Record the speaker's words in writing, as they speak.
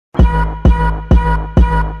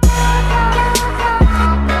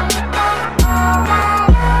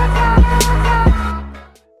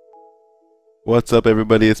What's up,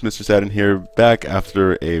 everybody? It's Mr. Saturn here, back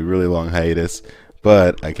after a really long hiatus,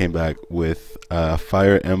 but I came back with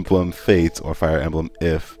Fire Emblem Fates, or Fire Emblem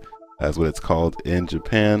If, that's what it's called in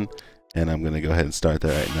Japan, and I'm going to go ahead and start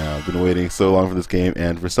that right now. I've been waiting so long for this game,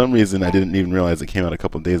 and for some reason I didn't even realize it came out a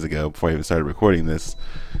couple of days ago before I even started recording this,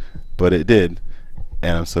 but it did,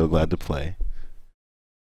 and I'm so glad to play.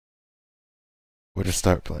 Where to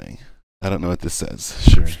start playing? I don't know what this says.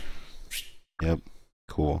 Sure. Yep.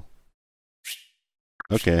 Cool.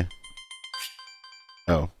 Okay.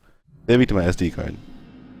 Oh. Save me to my SD card.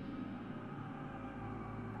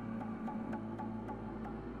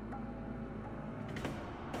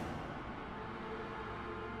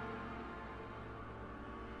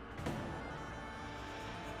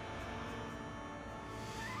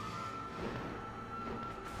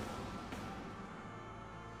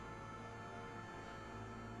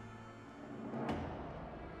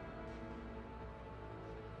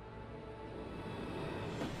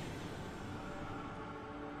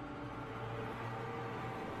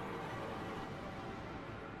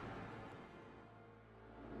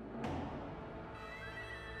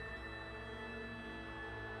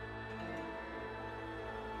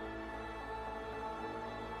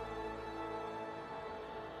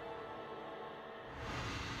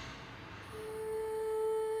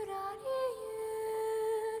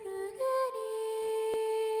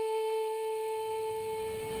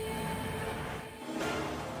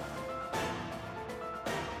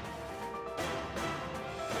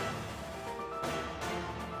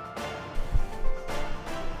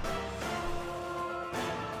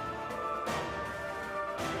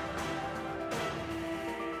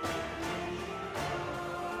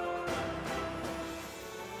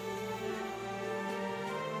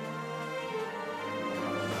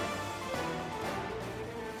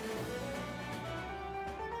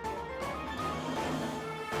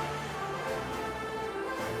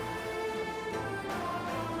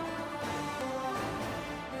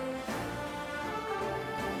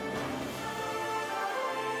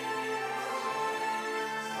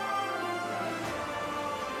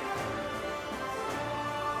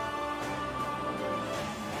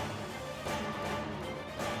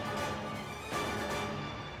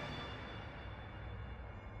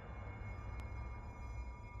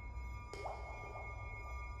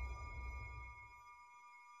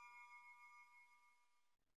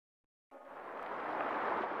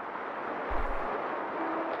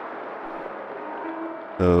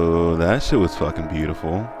 So that shit was fucking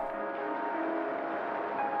beautiful.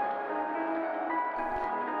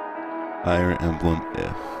 Fire Emblem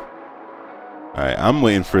If. Alright, I'm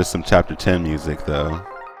waiting for some chapter 10 music though.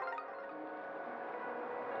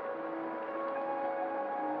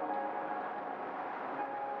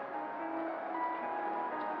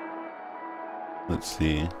 Let's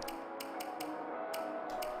see.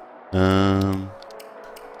 I don't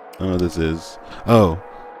know what this is. Oh.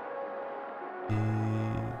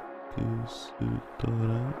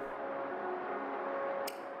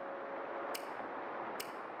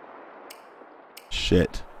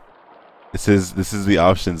 Shit. This is the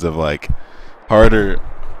options of like harder.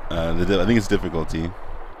 I think it's difficulty.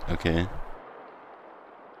 Okay.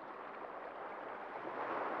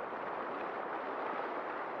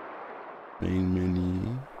 Main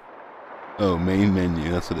menu. Oh, main menu.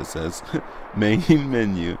 That's what it says. Main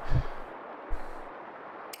menu.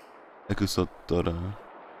 Ekusotora.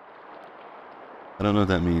 I don't know what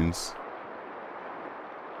that means.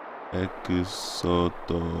 Ekusotora.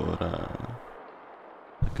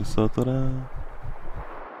 Ekusotora.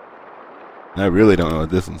 I really don't know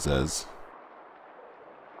what this one says.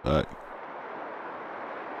 But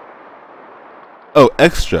oh,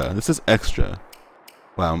 extra. This is extra.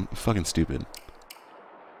 Wow, I'm fucking stupid.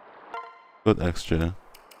 Go with extra.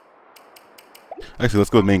 Actually,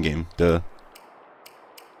 let's go with main game. Duh.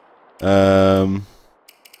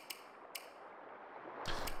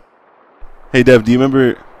 Hey Dev, do you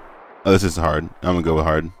remember? Oh, this is hard. I'm gonna go with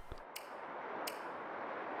hard.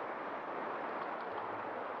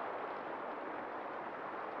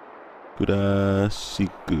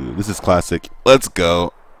 Kurashiku. This is classic. Let's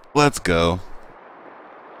go. Let's go.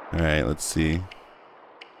 Alright, let's see.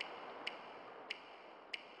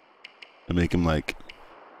 I make him like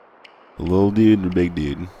a little dude or big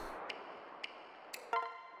dude.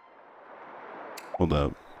 Hold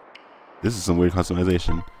up. This is some weird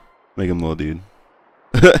customization. Make him a little dude.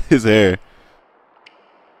 His hair.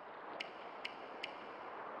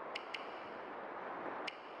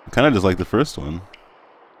 Kind of just like the first one.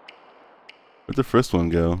 Where'd the first one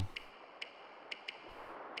go?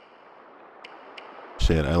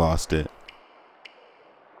 Shit, I lost it.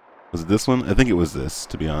 Was it this one? I think it was this,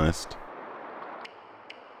 to be honest.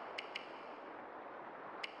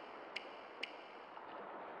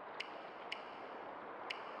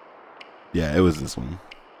 Yeah, it was this one.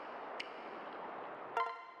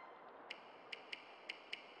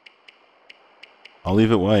 I'll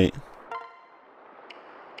leave it white.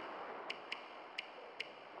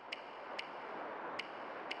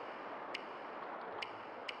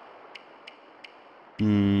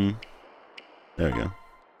 There we go.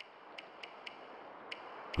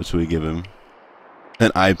 What should we give him?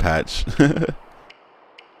 An eye patch.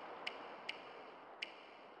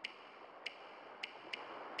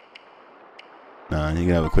 Nah, he can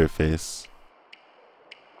have a clear face.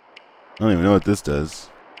 I don't even know what this does.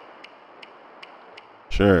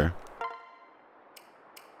 Sure.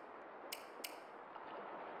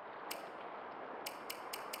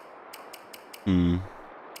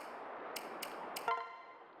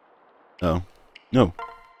 Oh. No.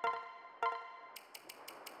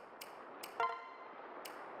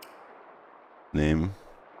 Name.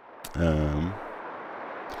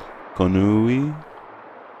 Konui?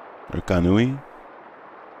 Or Kanui?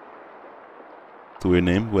 It's a weird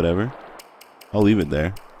name, whatever. I'll leave it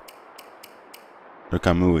there. Or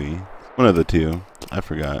Kamui. One of the two. I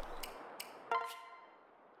forgot.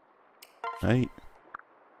 Right?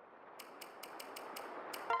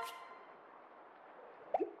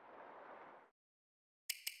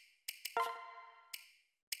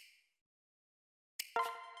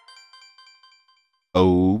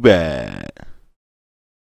 Oh, bad.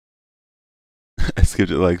 I skipped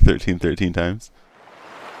it like 13 times.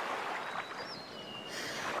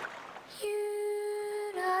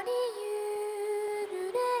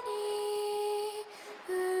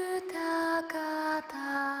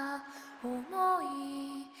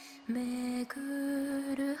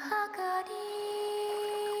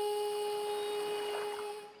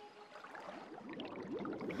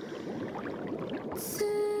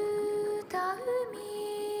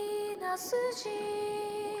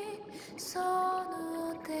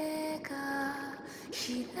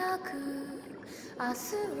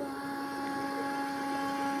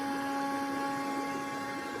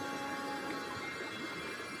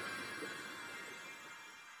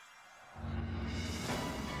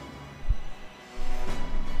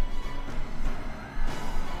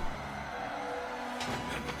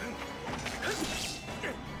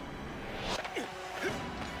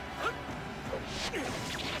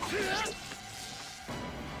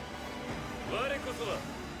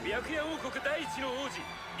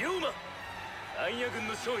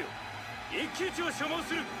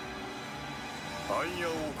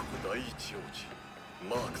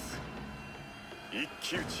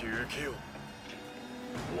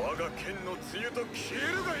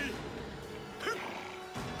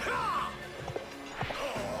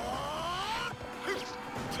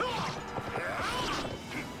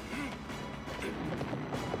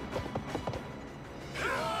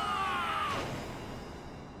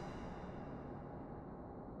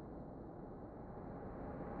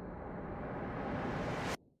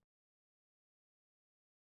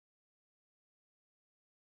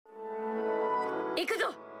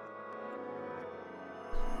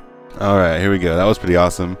 Alright, here we go. That was pretty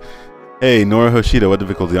awesome. Hey, Nora Hoshido, what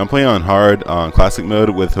difficulty? I'm playing on hard on classic mode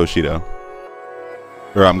with Hoshido.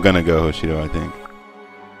 Or I'm gonna go Hoshido, I think.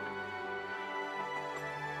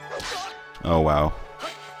 Oh, wow.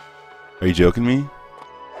 Are you joking me?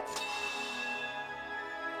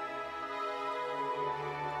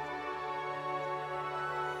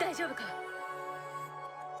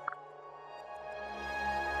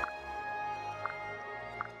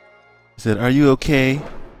 He said, are you okay?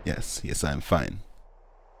 Yes, yes, I'm fine.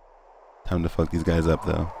 Time to fuck these guys up,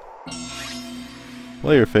 though.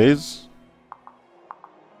 Player phase.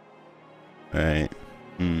 Alright.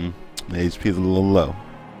 The HP is a little low.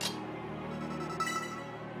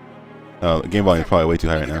 Oh, the game volume is probably way too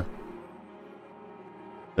high right now.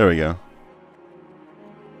 There we go.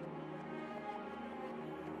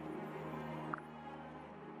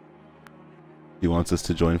 He wants us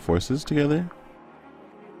to join forces together?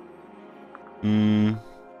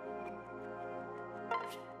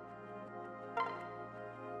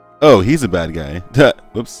 Oh, he's a bad guy.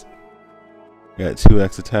 Whoops. Got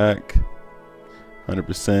 2x attack.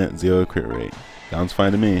 100%, 0 crit rate. Sounds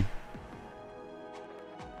fine to me.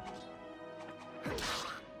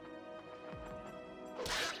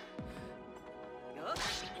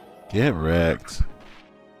 Get wrecked.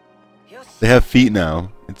 They have feet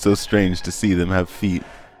now. It's so strange to see them have feet.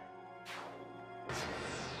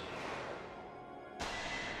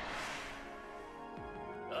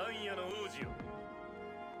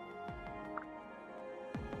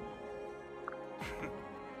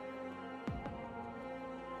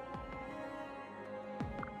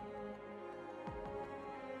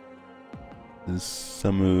 This is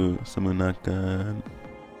Samunakaba.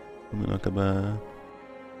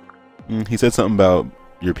 He said something about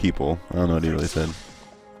your people. I don't know what he really said.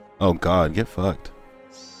 Oh god, get fucked.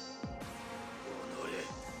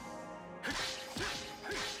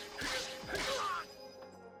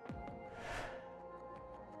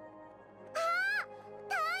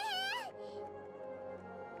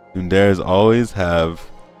 Dundares always have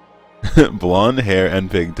blonde hair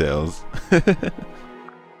and pigtails.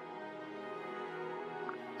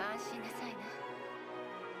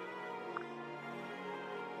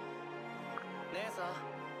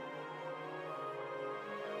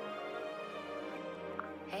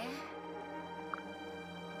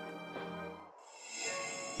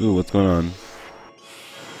 Ooh, what's going on?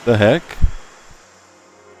 The heck?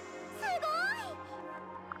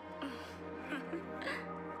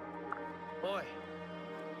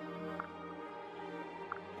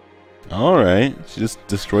 Alright, she just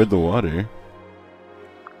destroyed the water.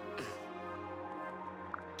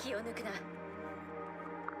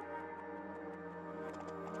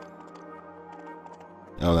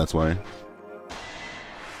 Oh, that's why.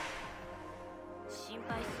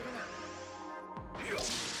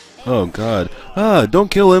 Oh god. Ah,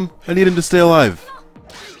 don't kill him! I need him to stay alive!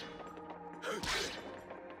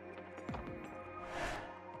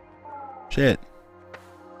 Shit.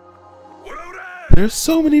 There's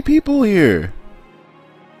so many people here!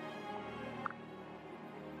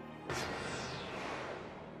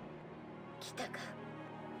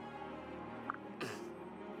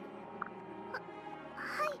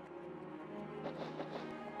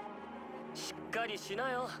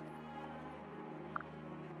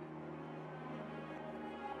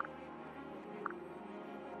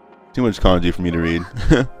 Too much kanji for me to read.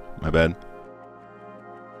 My bad.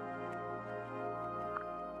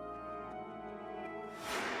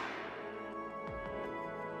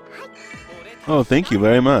 Oh, thank you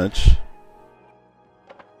very much.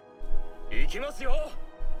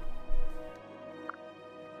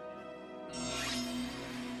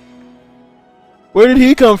 Where did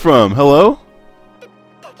he come from? Hello?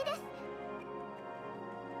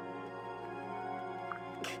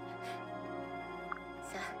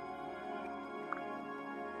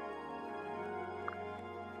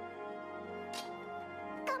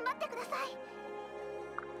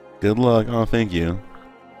 Good luck. Oh, thank you.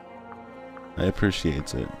 I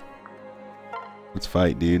appreciate it. Let's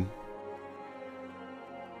fight, dude.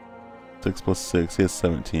 6 plus 6. He has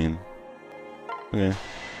 17. Okay.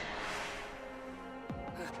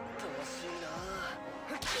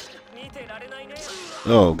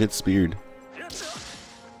 Oh, get speared.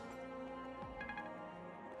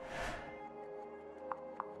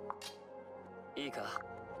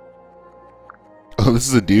 Oh, this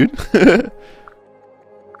is a dude?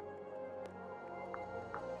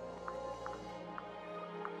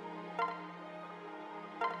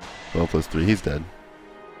 12 plus 3, he's dead.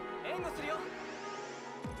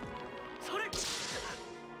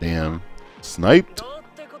 Damn. Sniped?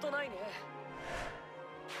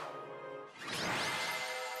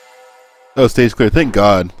 Oh, stage clear. Thank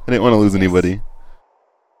God. I didn't want to lose anybody.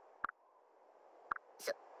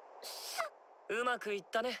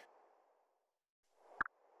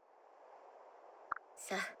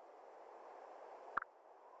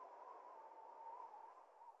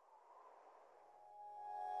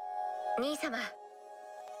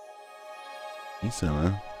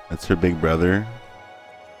 Nisama. That's her big brother.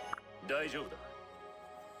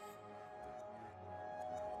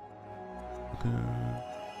 Okay.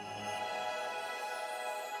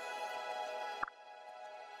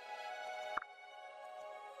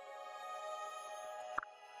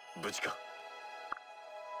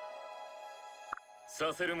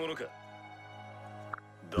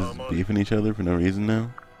 Just beefing each other for no reason now?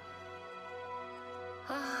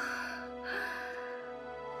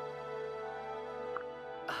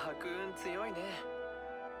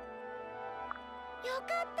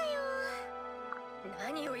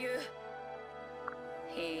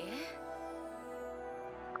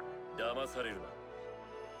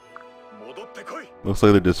 Looks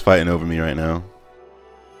like they're just fighting over me right now.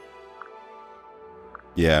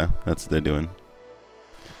 Yeah, that's what they're doing.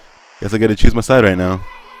 Guess I gotta choose my side right now.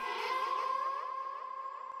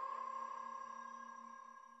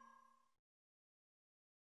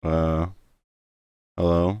 Hello?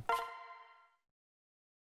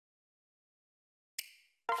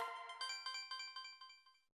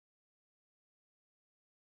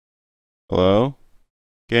 Hello?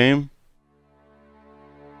 Game?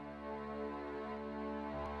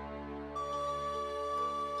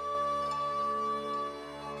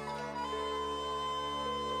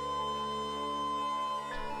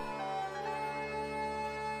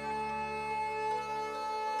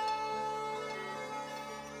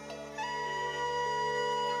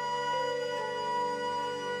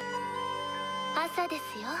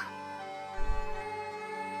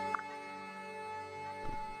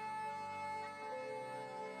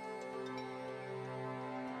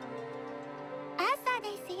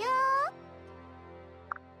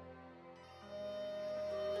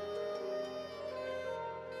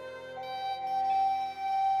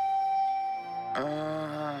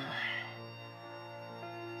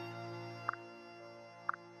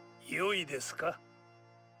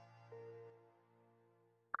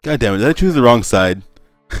 God damn it, did I choose the wrong side?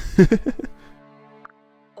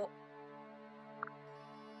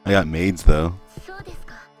 I got maids though.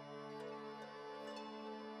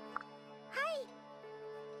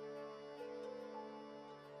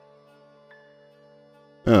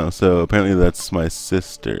 Oh, so apparently that's my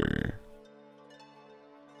sister.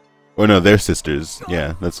 Or no, they're sisters.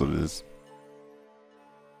 Yeah, that's what it is.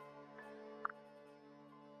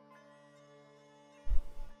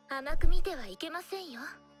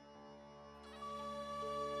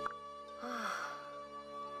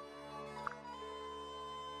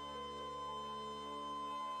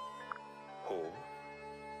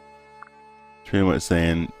 Pretty much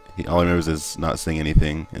saying all he remembers is not saying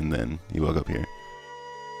anything, and then he woke up here.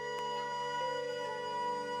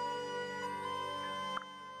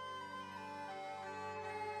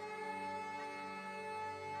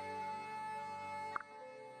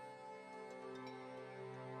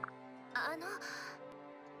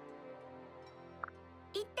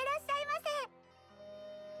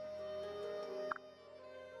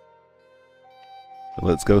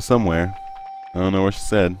 Let's go somewhere. I don't know where she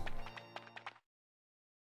said.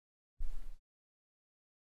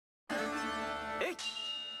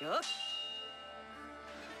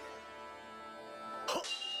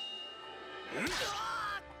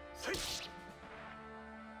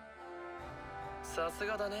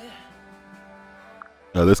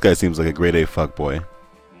 Oh, this guy seems like a grade A fuckboy.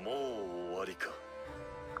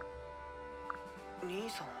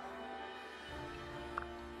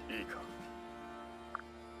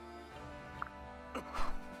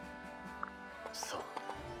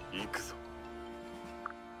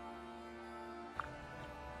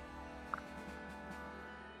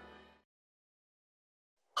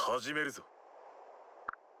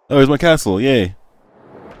 Oh, here's my castle, yay!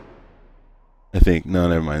 I think, no,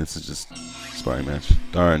 never mind, this is just a sparring match.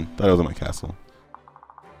 Darn, thought it was on my castle.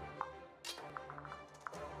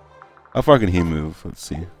 How far can he move? Let's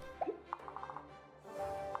see.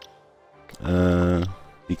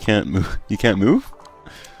 He can't move. He can't move?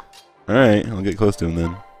 Alright, I'll get close to him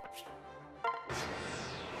then.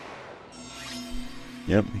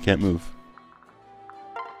 Yep, he can't move.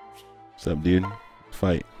 What's up, dude?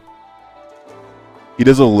 Fight. He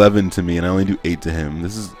does 11 to me and I only do 8 to him.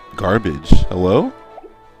 This is garbage. Hello?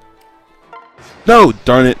 No!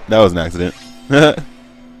 Darn it! That was an accident.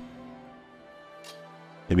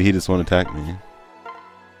 Maybe he just won't attack me.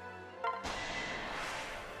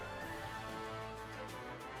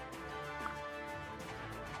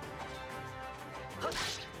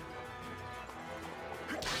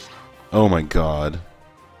 Oh my god.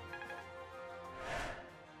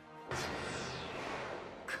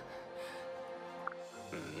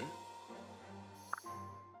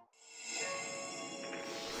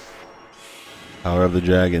 Power of the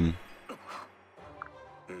dragon.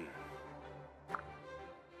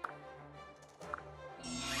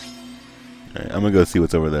 Alright, I'm gonna go see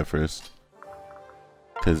what's over there first.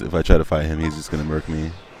 Because if I try to fight him, he's just gonna murk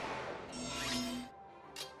me.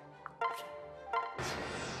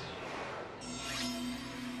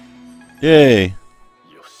 Yay!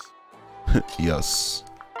 Yes.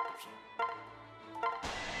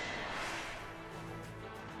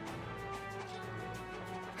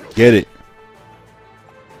 Get it.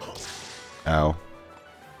 Ow.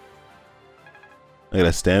 I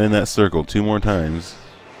gotta stand in that circle 2 more times.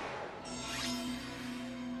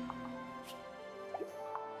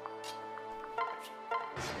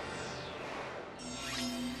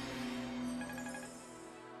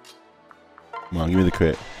 Come on, give me the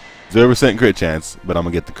crit. 0% crit chance, but I'm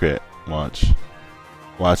gonna get the crit. Watch.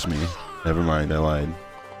 Watch me. Never mind, I lied.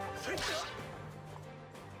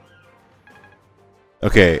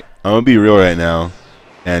 Okay, I'm gonna be real right now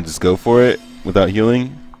and just go for it without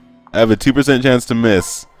healing. I have a 2% chance to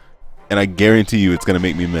miss, and I guarantee you it's gonna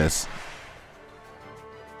make me miss.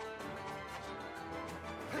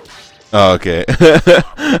 Oh, okay.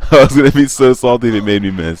 I was gonna be so salty if it made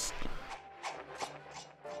me miss.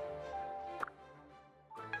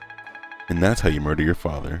 And that's how you murder your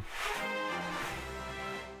father.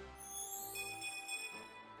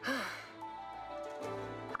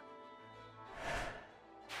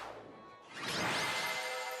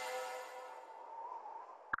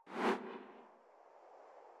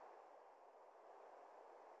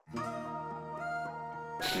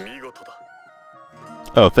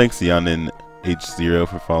 Oh, thanks Yanin H0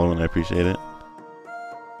 for following. I appreciate it.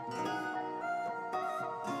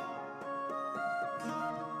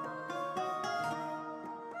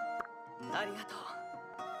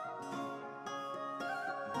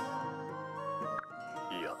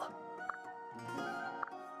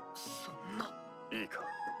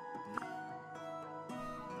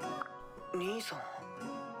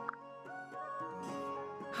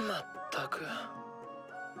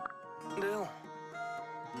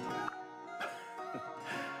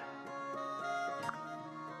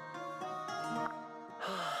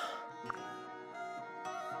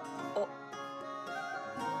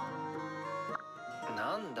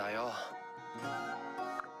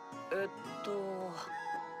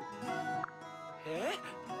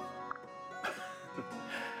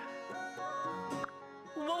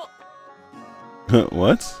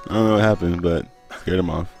 What? I don't know what happened, but scared him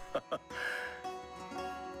off.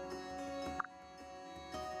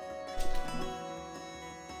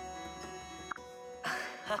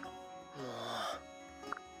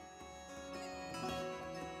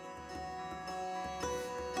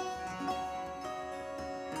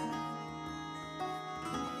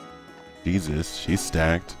 Jesus, she's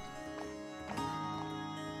stacked.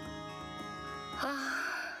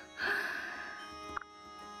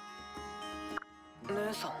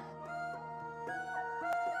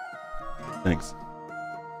 Thanks.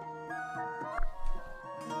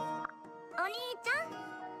 Oniichan.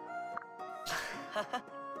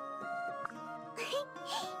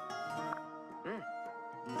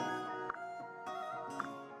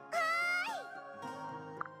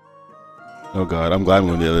 Oh god, I'm glad I'm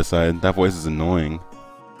going to the other side. That voice is annoying.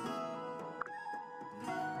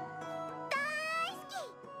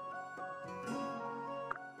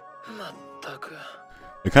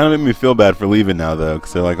 It kind of made me feel bad for leaving now though,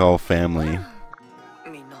 because they're like all family.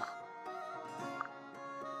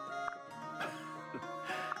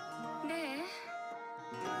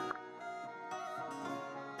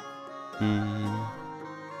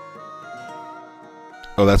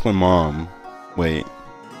 Oh, that's my mom. Wait.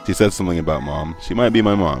 She said something about mom. She might be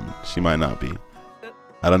my mom. She might not be.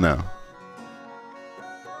 I don't know.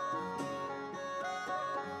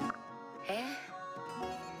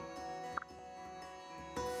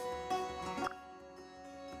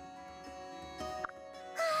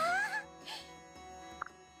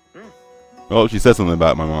 Oh, she said something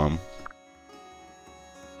about my mom.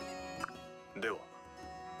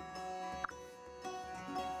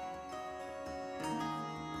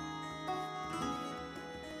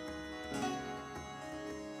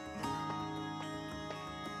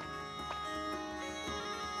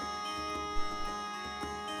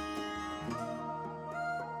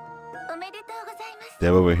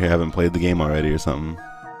 Dev over here haven't played the game already or something.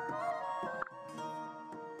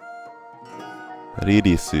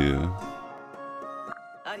 Ririsu.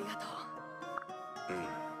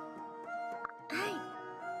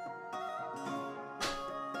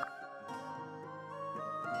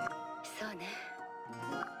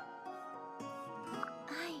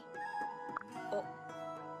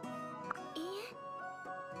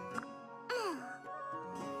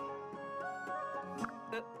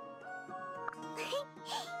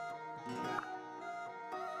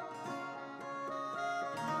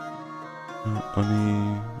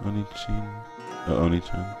 Oniichan. Oh,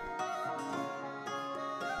 Oniichan.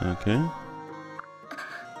 Okay.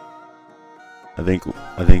 I think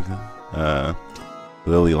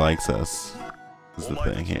Lily likes us. Is the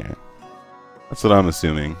thing here. That's what I'm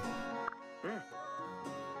assuming.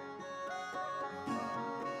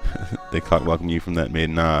 They cock welcome you from that maid.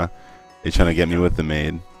 Nah, they trying to get me with the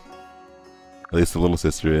maid. At least the little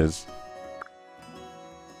sister is.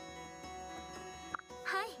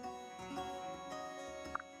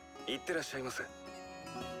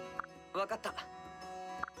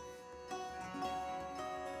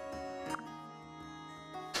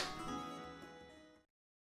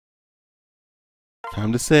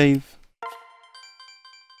 Time to save.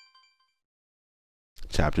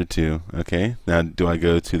 Chapter 2. Okay, now do I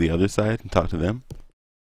go to the other side and talk to them?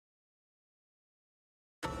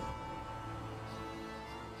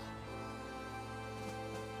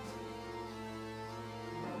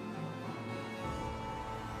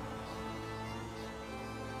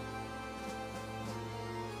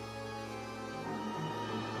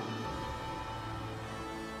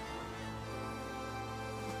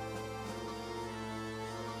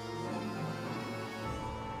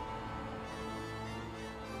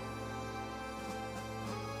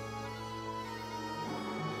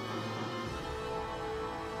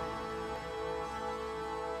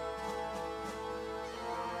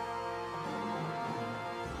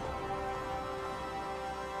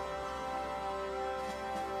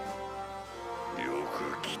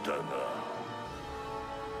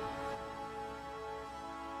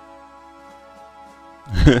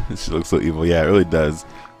 She looks so evil. Yeah, it really does.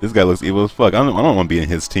 This guy looks evil as fuck. I don't want to be in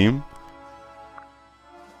his team.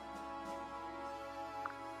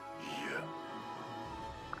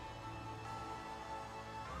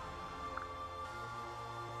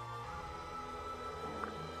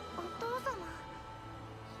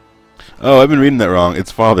 Oh, I've been reading that wrong.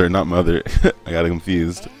 It's father, not mother. I got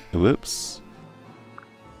confused. Whoops.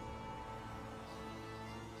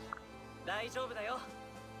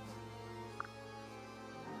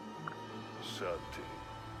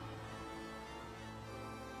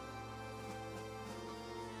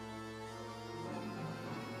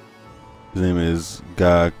 His name is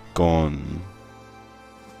Gakon.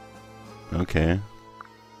 Okay.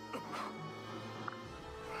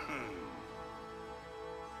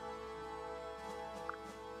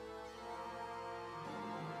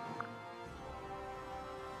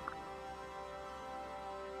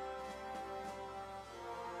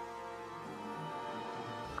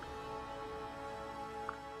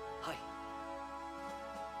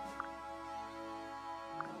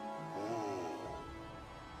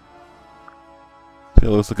 It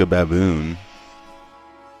looks like a baboon.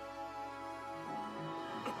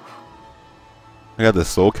 I got the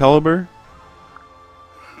Soul Calibur.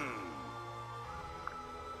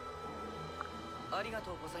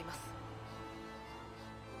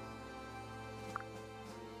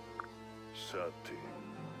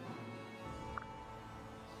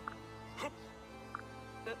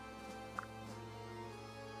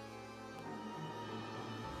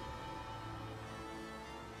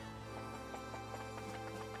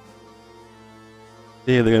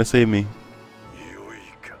 Yeah, they're gonna save me.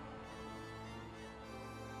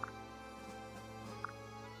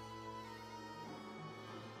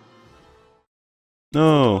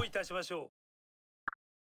 No! I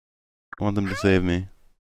want them to save me.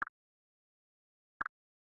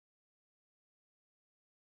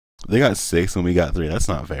 They got 6 and we got 3. That's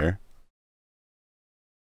not fair.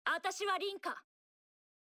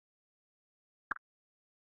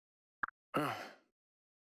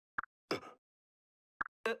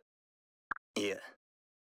 Yeah.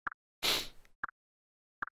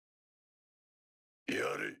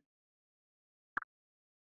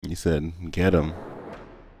 He said, get him.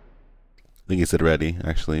 I think he said ready,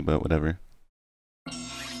 actually, but whatever.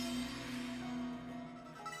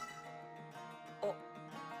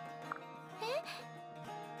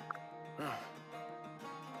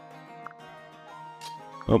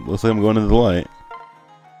 Oh, looks like I'm going into the light.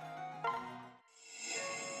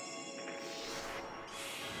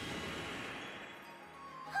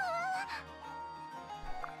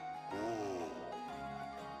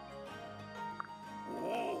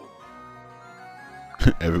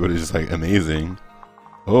 Everybody's just like, amazing.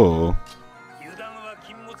 Oh.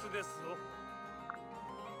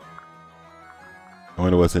 I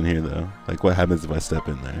wonder what's in here though. Like, what happens if I step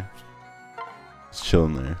in there? Just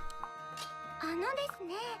chilling there.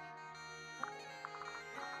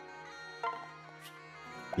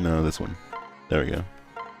 No, this one. There we go.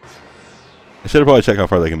 I should have probably checked how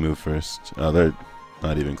far they can move first. Oh, they're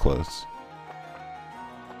not even close.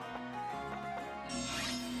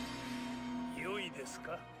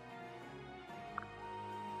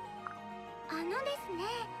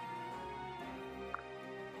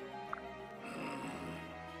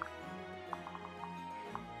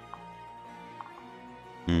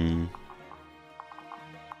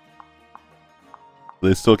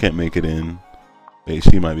 They still can't make it in. Wait,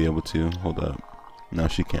 she might be able to. Hold up. No,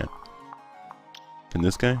 she can't. Can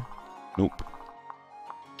this guy? Nope.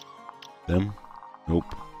 Them?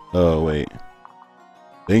 Nope. Oh, wait.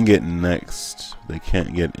 They can get next. They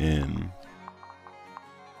can't get in.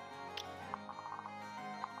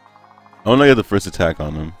 I want to get the first attack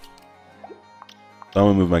on them. So I'm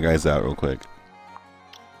going to move my guys out real quick.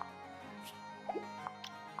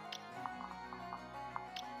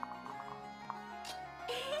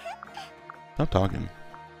 Stop talking.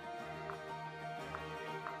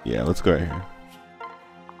 Yeah, let's go right here.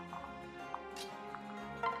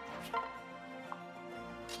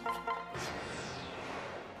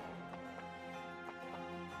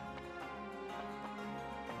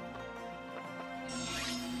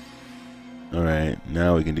 Alright,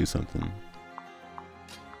 now we can do something.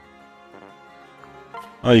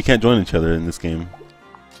 Oh, you can't join each other in this game.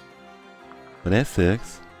 But that's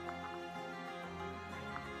 6.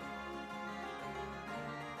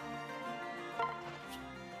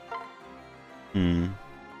 Hmm.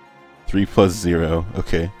 3 plus 0.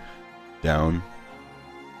 Okay. Down.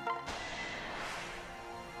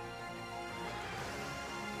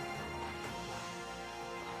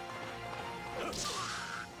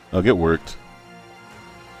 I'll get worked.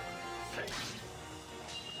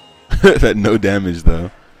 That no damage though.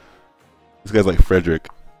 This guy's like Frederick.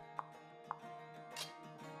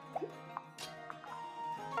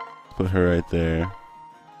 Put her right there.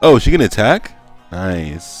 Oh, she can attack?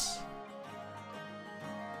 Nice.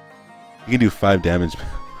 You can do 5 damage. You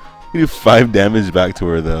can do 5 damage back to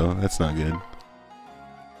her though. That's not good.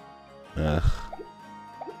 Ugh.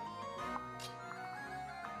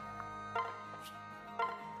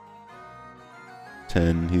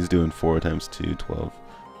 $10. He's doing 4 times 2, 12.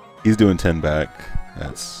 He's doing 10 back.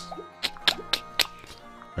 That's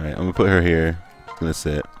alright. I'm gonna put her here. Just gonna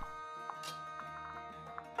sit.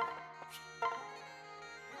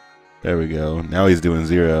 There we go. Now he's doing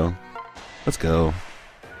 0. Let's go.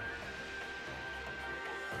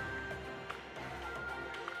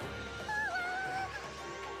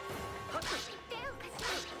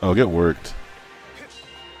 Oh, get worked.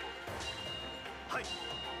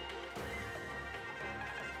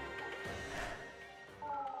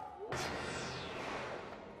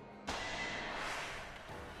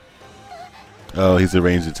 Oh, he's a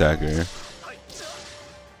ranged attacker.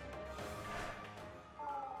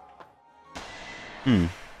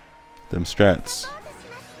 Them strats.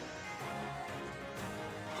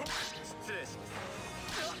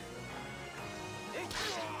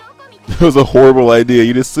 That was a horrible idea.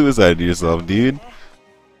 You just suicided yourself, dude.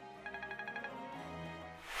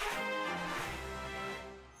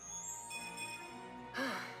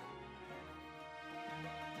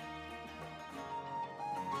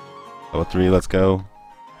 Level 3, let's go.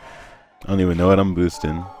 I don't even know what I'm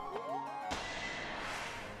boosting.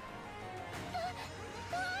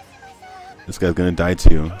 This guy's gonna die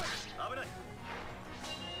too.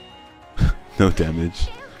 No damage.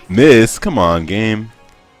 Miss? Come on, game.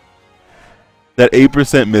 That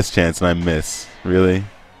 8% miss chance and I miss. Really?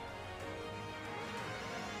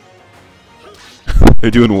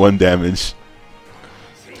 They're doing 1 damage.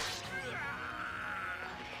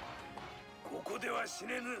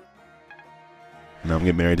 Now I'm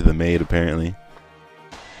getting married to the maid, apparently.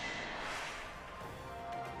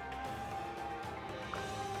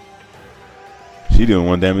 She doing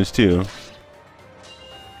 1 damage too.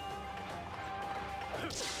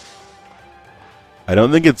 I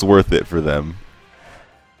don't think it's worth it for them.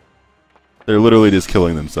 They're literally just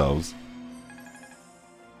killing themselves.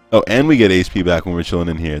 Oh, and we get HP back when we're chilling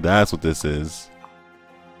in here. That's what this is.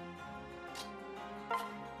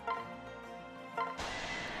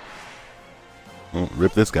 Oh,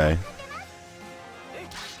 rip this guy.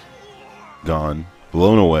 Gone.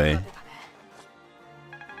 Blown away.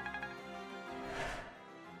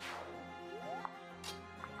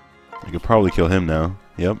 I could probably kill him now.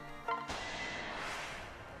 Yep.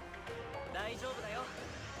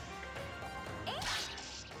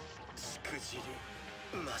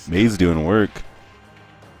 Maid's doing work.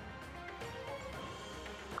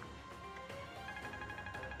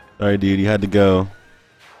 Sorry, dude, you had to go.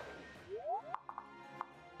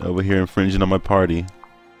 Over here infringing on my party.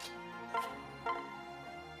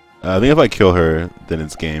 I think if I kill her, then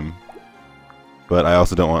it's game. But I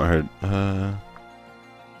also don't want her.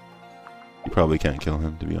 You probably can't kill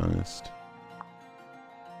him, to be honest.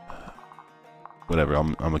 Whatever,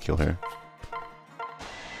 I'm gonna kill her.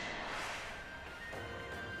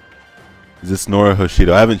 Is this Nora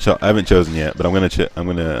Hoshido? I haven't chosen yet, but I'm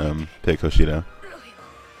gonna pick Hoshido.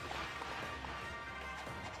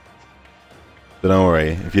 But don't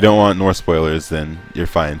worry, if you don't want Nora spoilers, then you're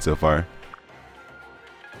fine so far.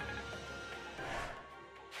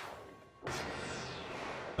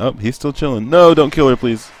 Oh, he's still chilling. No, don't kill her,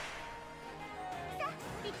 please.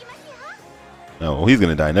 Oh, well, he's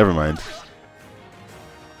gonna die. Never mind.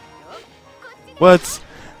 What?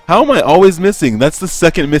 How am I always missing? That's the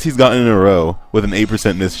second miss he's gotten in a row with an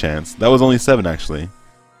 8% miss chance. That was only 7, actually.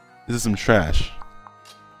 This is some trash.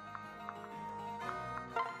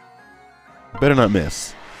 Better not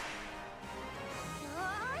miss.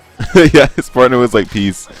 Yeah, his partner was like,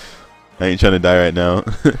 peace. I ain't trying to die right now.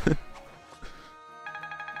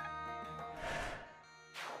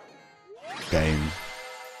 Game.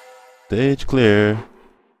 Stage clear.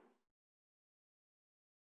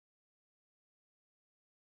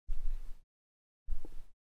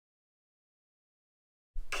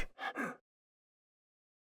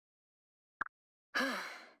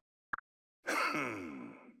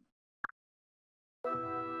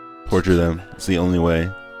 Torture them. It's the only way.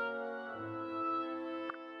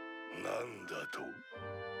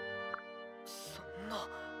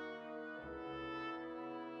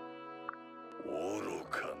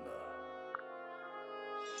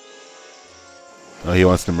 Oh, he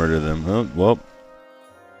wants to murder them. Oh, well.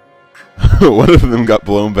 One of them got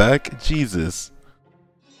blown back? Jesus.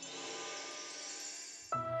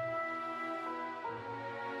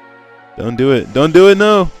 Don't do it. Don't do it,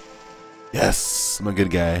 no! Yes! I'm a good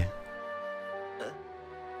guy.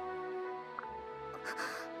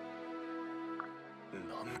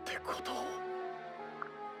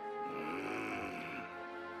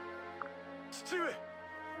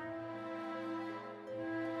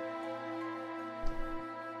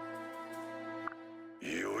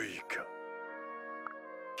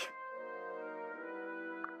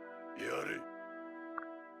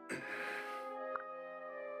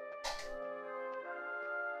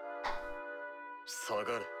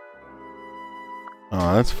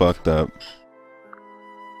 Oh, that's fucked up.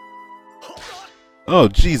 Oh,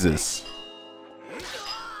 Jesus.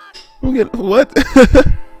 What?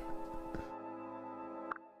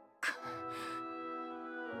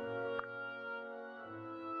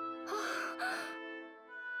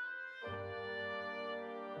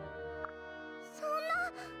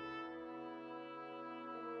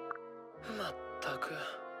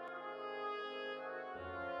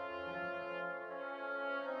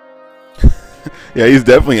 Yeah, he's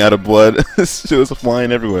definitely out of blood. This shit was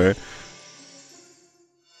flying everywhere.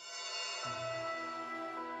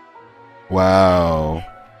 Wow.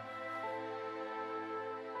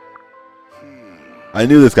 I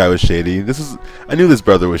knew this guy was shady. I knew this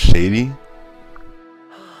brother was shady.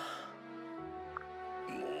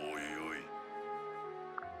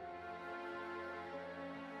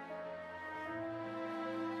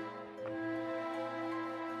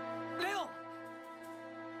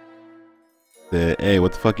 Hey,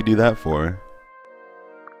 what the fuck you do that for?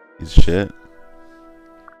 He's shit.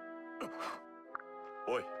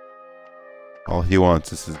 All he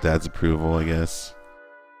wants is his dad's approval, I guess.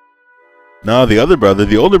 No, the older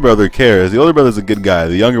brother cares. The older brother's a good guy.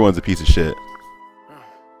 The younger one's a piece of shit.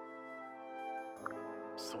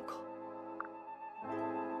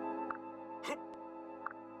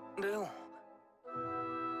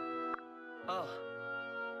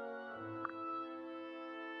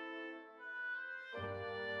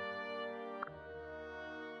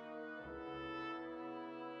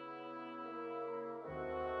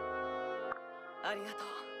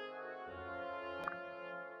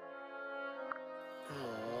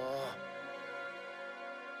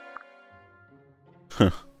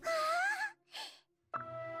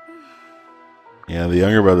 Yeah, the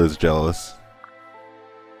younger brother's jealous.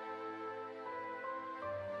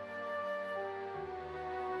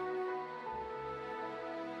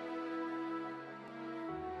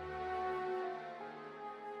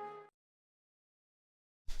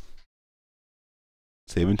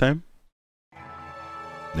 Saving time?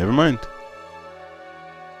 Never mind.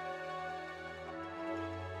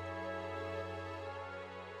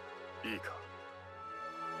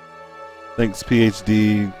 Thanks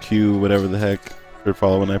PhD Q whatever the heck for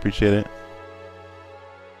following. I appreciate it.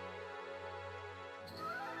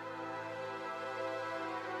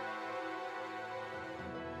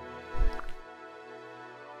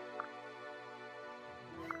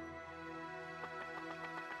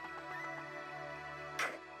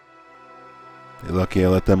 You're lucky I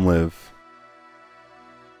let them live.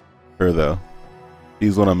 Her though.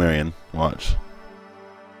 He's the one I'm marrying. Watch.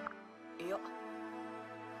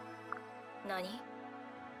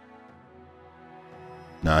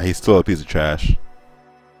 Nah, he's still a piece of trash.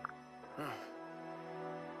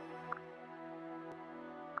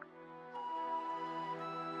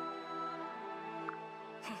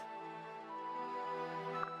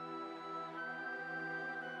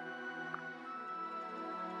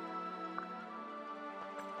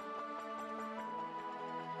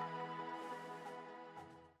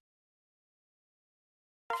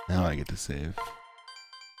 Now I get to save.